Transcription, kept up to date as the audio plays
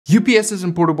UPSs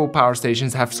and portable power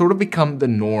stations have sort of become the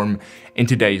norm in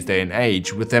today's day and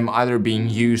age, with them either being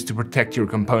used to protect your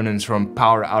components from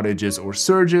power outages or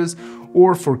surges,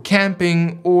 or for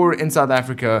camping, or in South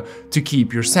Africa to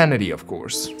keep your sanity, of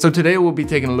course. So today we'll be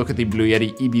taking a look at the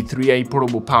Bluetti EB3A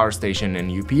portable power station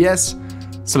in UPS,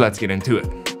 so let's get into it.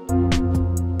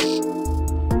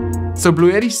 So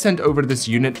Bluetti sent over this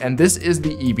unit, and this is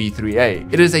the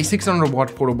EB3A. It is a 600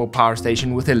 watt portable power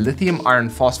station with a lithium iron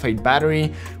phosphate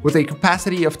battery with a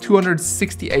capacity of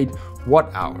 268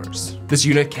 watt hours. This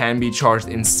unit can be charged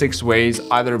in 6 ways,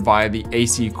 either via the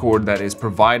AC cord that is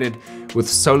provided with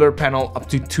solar panel up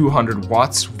to 200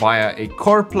 watts, via a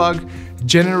car plug,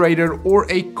 generator,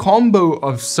 or a combo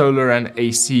of solar and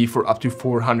AC for up to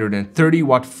 430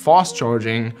 watt fast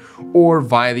charging, or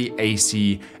via the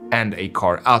AC and a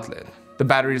car outlet. The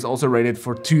battery is also rated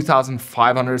for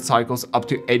 2,500 cycles up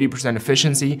to 80%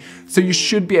 efficiency, so you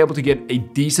should be able to get a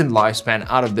decent lifespan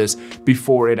out of this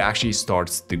before it actually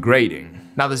starts degrading.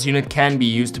 Now, this unit can be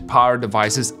used to power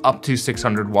devices up to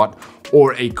 600 watt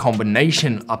or a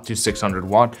combination up to 600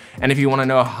 watt. And if you want to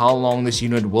know how long this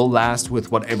unit will last with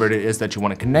whatever it is that you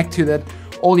want to connect to that,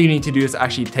 all you need to do is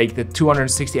actually take the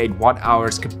 268 watt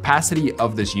hours capacity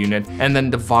of this unit and then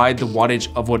divide the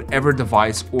wattage of whatever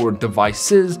device or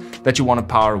devices that you want to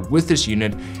power with this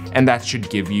unit, and that should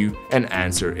give you an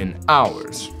answer in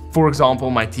hours. For example,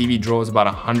 my TV draws about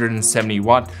 170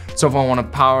 watt, so if I want to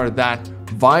power that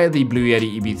via the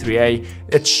Bluetti EB3A,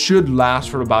 it should last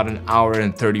for about an hour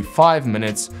and 35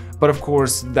 minutes. But of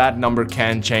course, that number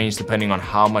can change depending on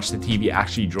how much the TV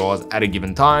actually draws at a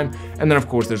given time. And then of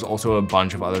course, there's also a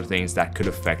bunch of other things that could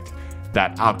affect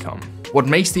that outcome. What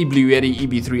makes the Bluetti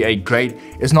EB3A great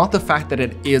is not the fact that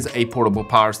it is a portable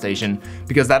power station,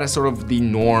 because that is sort of the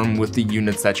norm with the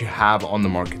units that you have on the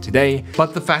market today,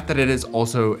 but the fact that it is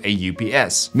also a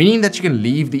UPS, meaning that you can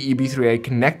leave the EB3A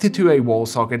connected to a wall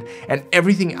socket and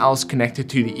everything else connected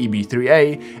to the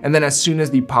EB3A, and then as soon as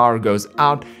the power goes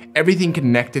out, everything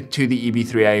connected to the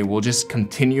EB3A will just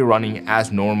continue running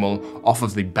as normal off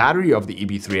of the battery of the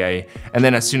EB3A, and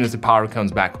then as soon as the power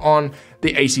comes back on,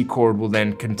 the AC cord will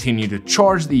then continue to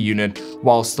charge the unit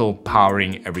while still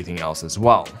powering everything else as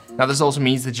well. Now, this also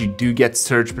means that you do get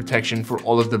surge protection for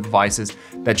all of the devices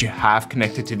that you have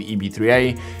connected to the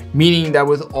EB3A, meaning that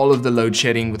with all of the load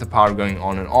shedding with the power going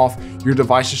on and off, your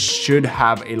devices should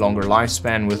have a longer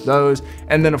lifespan with those.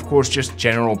 And then of course, just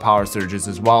general power surges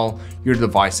as well, your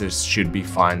devices should be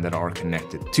fine that are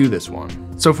connected to this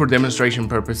one. So for demonstration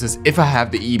purposes, if I have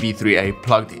the EB3A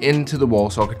plugged into the wall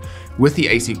socket with the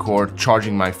AC cord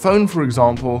charging my phone, for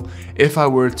example, if I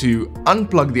were to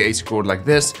unplug the AC cord like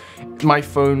this, my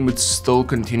phone would still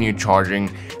continue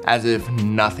charging as if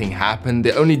nothing happened.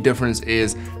 The only difference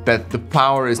is that the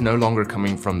power is no longer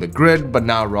coming from the grid, but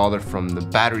now rather from the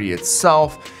battery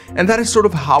itself. And that is sort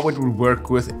of how it would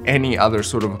work with any other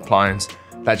sort of appliance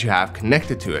that you have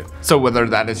connected to it. So whether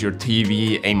that is your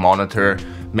TV, a monitor,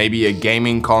 maybe a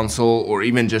gaming console, or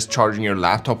even just charging your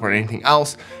laptop or anything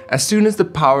else, as soon as the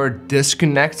power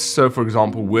disconnects, so for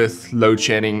example with load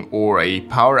shedding or a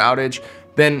power outage,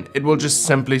 then it will just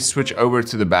simply switch over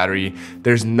to the battery.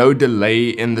 There's no delay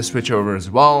in the switchover as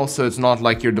well, so it's not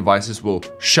like your devices will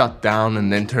shut down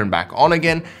and then turn back on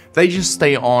again. They just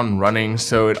stay on running,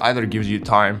 so it either gives you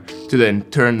time to then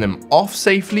turn them off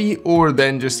safely or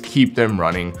then just keep them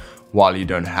running while you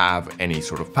don't have any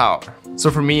sort of power.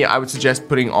 So for me, I would suggest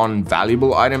putting on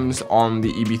valuable items on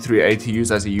the EB3A to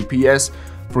use as a UPS.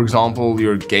 For example,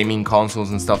 your gaming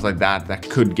consoles and stuff like that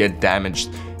could get damaged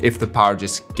if the power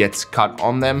just gets cut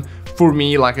on them. For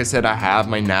me, like I said, I have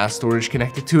my NAS storage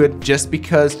connected to it just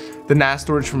because the NAS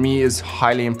storage for me is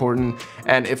highly important,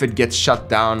 and if it gets shut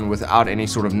down without any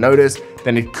sort of notice,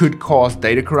 then it could cause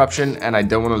data corruption, and I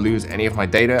don't want to lose any of my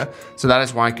data. So that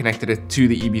is why I connected it to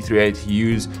the EB3A to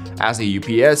use as a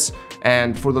UPS.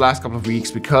 And for the last couple of weeks,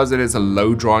 because it is a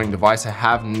low drawing device, I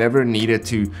have never needed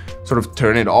to sort of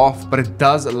turn it off, but it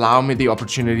does allow me the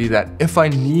opportunity that if I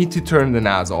need to turn the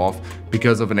NAS off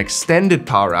because of an extended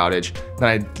power outage, then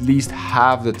I at least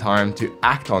have the time to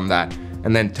act on that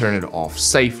and then turn it off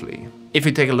safely. If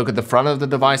you take a look at the front of the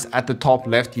device, at the top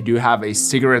left, you do have a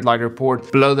cigarette lighter port.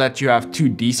 Below that, you have 2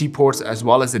 DC ports as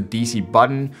well as a DC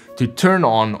button to turn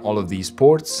on all of these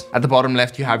ports. At the bottom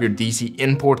left, you have your DC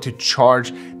in port to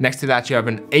charge. Next to that, you have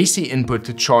an AC input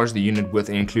to charge the unit with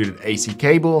an included AC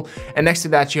cable. And next to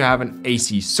that, you have an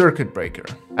AC circuit breaker.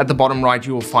 At the bottom right,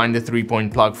 you will find the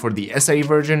 3-point plug for the SA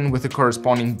version with the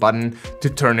corresponding button to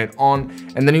turn it on.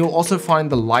 And then you'll also find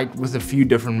the light with a few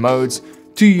different modes,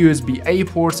 2 USB-A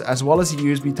ports as well as a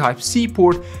USB Type-C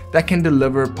port that can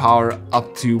deliver power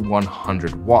up to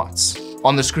 100 watts.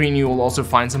 On the screen, you will also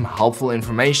find some helpful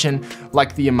information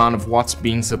like the amount of watts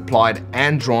being supplied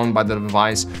and drawn by the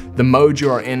device, the mode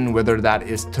you are in, whether that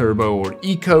is turbo or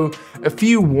eco, a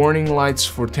few warning lights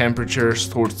for temperature,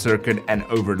 short circuit and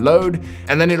overload,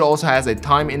 and then it also has a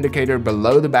time indicator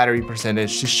below the battery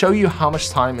percentage to show you how much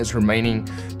time is remaining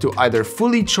to either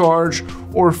fully charge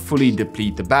or fully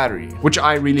deplete the battery, which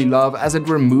I really love as it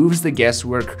removes the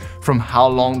guesswork from how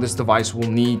long this device will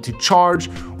need to charge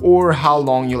or how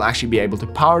long you'll actually be able to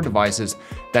power devices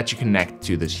that you connect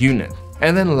to this unit.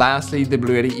 And then lastly, the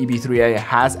Bluetti EB3A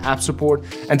has app support,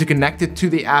 and to connect it to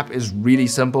the app is really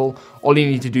simple. All you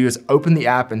need to do is open the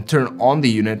app and turn on the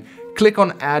unit, click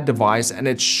on add device, and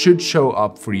it should show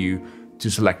up for you to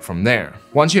select from there.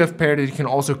 Once you have paired it, you can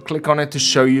also click on it to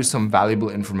show you some valuable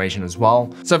information as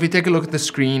well. So if you take a look at the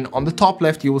screen, on the top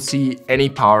left, you will see any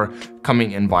power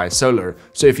coming in via solar.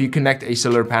 So if you connect a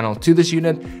solar panel to this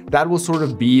unit, that will sort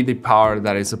of be the power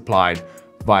that is applied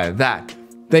via that.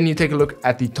 Then you take a look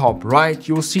at the top right,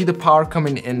 you will see the power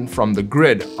coming in from the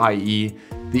grid, i.e.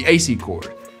 the AC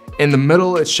cord. In the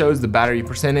middle, it shows the battery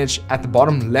percentage. At the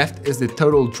bottom left is the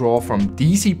total draw from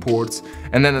DC ports.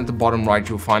 And then at the bottom right,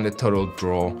 you'll find the total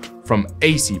draw from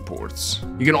AC ports.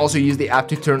 You can also use the app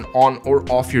to turn on or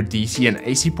off your DC and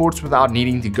AC ports without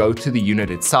needing to go to the unit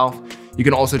itself. You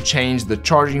can also change the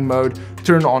charging mode,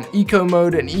 turn on eco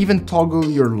mode, and even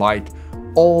toggle your light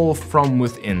all from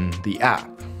within the app.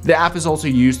 The app is also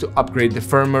used to upgrade the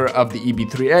firmware of the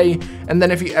EB3A, and then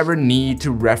if you ever need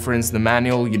to reference the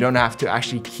manual, you don't have to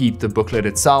actually keep the booklet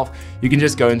itself. You can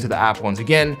just go into the app once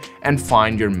again and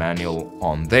find your manual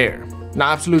on there. Now,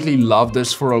 I absolutely love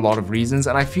this for a lot of reasons,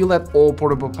 and I feel that all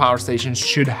portable power stations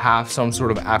should have some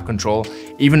sort of app control,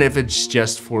 even if it's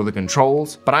just for the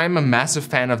controls. But I am a massive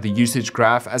fan of the usage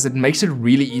graph, as it makes it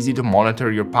really easy to monitor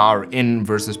your power in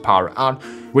versus power out,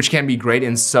 which can be great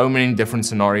in so many different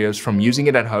scenarios, from using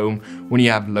it at home when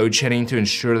you have load shedding to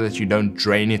ensure that you don't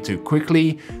drain it too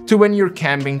quickly, to when you're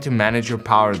camping to manage your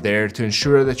power there to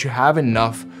ensure that you have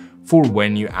enough for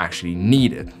when you actually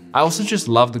need it. I also just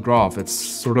love the graph, it's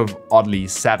sort of oddly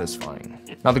satisfying.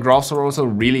 Now, the graphs are also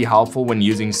really helpful when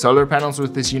using solar panels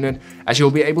with this unit, as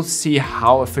you'll be able to see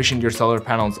how efficient your solar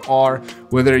panels are,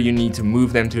 whether you need to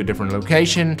move them to a different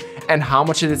location, and how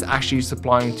much it is actually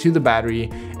supplying to the battery,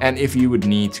 and if you would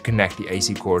need to connect the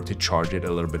AC cord to charge it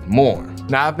a little bit more.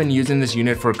 Now, I've been using this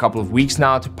unit for a couple of weeks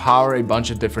now to power a bunch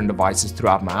of different devices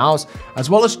throughout my house, as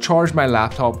well as charge my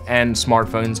laptop and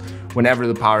smartphones whenever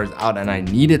the power is out and I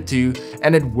need it to,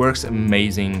 and it works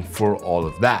amazing for all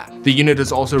of that. The unit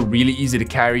is also really easy to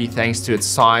carry thanks to its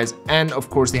size and of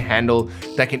course the handle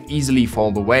that can easily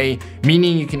fold away,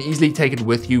 meaning you can easily take it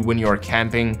with you when you are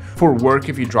camping, for work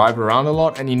if you drive around a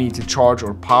lot and you need to charge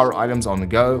or power items on the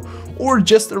go, or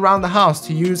just around the house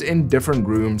to use in different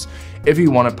rooms if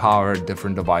you want to power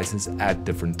different devices at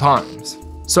different times.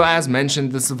 So as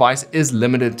mentioned, this device is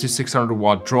limited to 600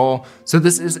 watt draw, so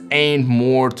this is aimed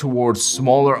more towards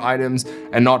smaller items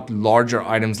and not larger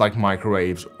items like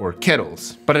microwaves or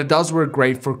kettles. But it does work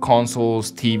great for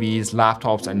consoles, TVs,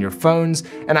 laptops and your phones,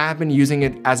 and I have been using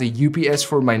it as a UPS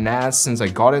for my NAS since I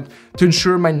got it to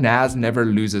ensure my NAS never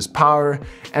loses power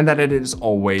and that it is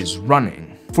always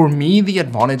running. For me, the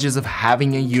advantages of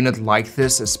having a unit like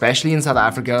this, especially in South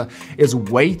Africa, is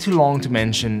way too long to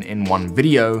mention in one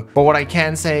video, but what I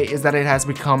can say is that it has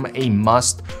become a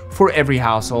must for every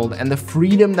household, and the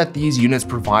freedom that these units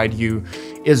provide you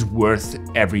is worth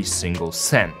every single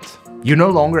cent. You no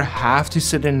longer have to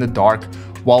sit in the dark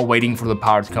while waiting for the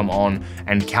power to come on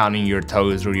and counting your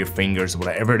toes or your fingers,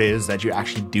 whatever it is that you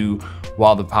actually do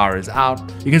while the power is out.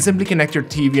 You can simply connect your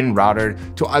TV and router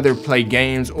to either play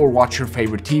games or watch your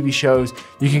favorite TV shows.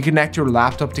 You can connect your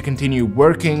laptop to continue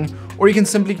working, or you can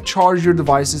simply charge your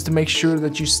devices to make sure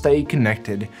that you stay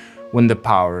connected when the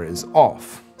power is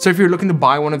off. So if you're looking to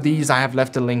buy one of these, I have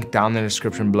left a link down in the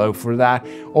description below for that.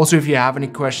 Also, if you have any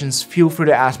questions, feel free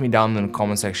to ask me down in the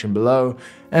comment section below.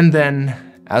 And then,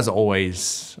 as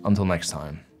always, until next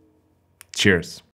time, cheers.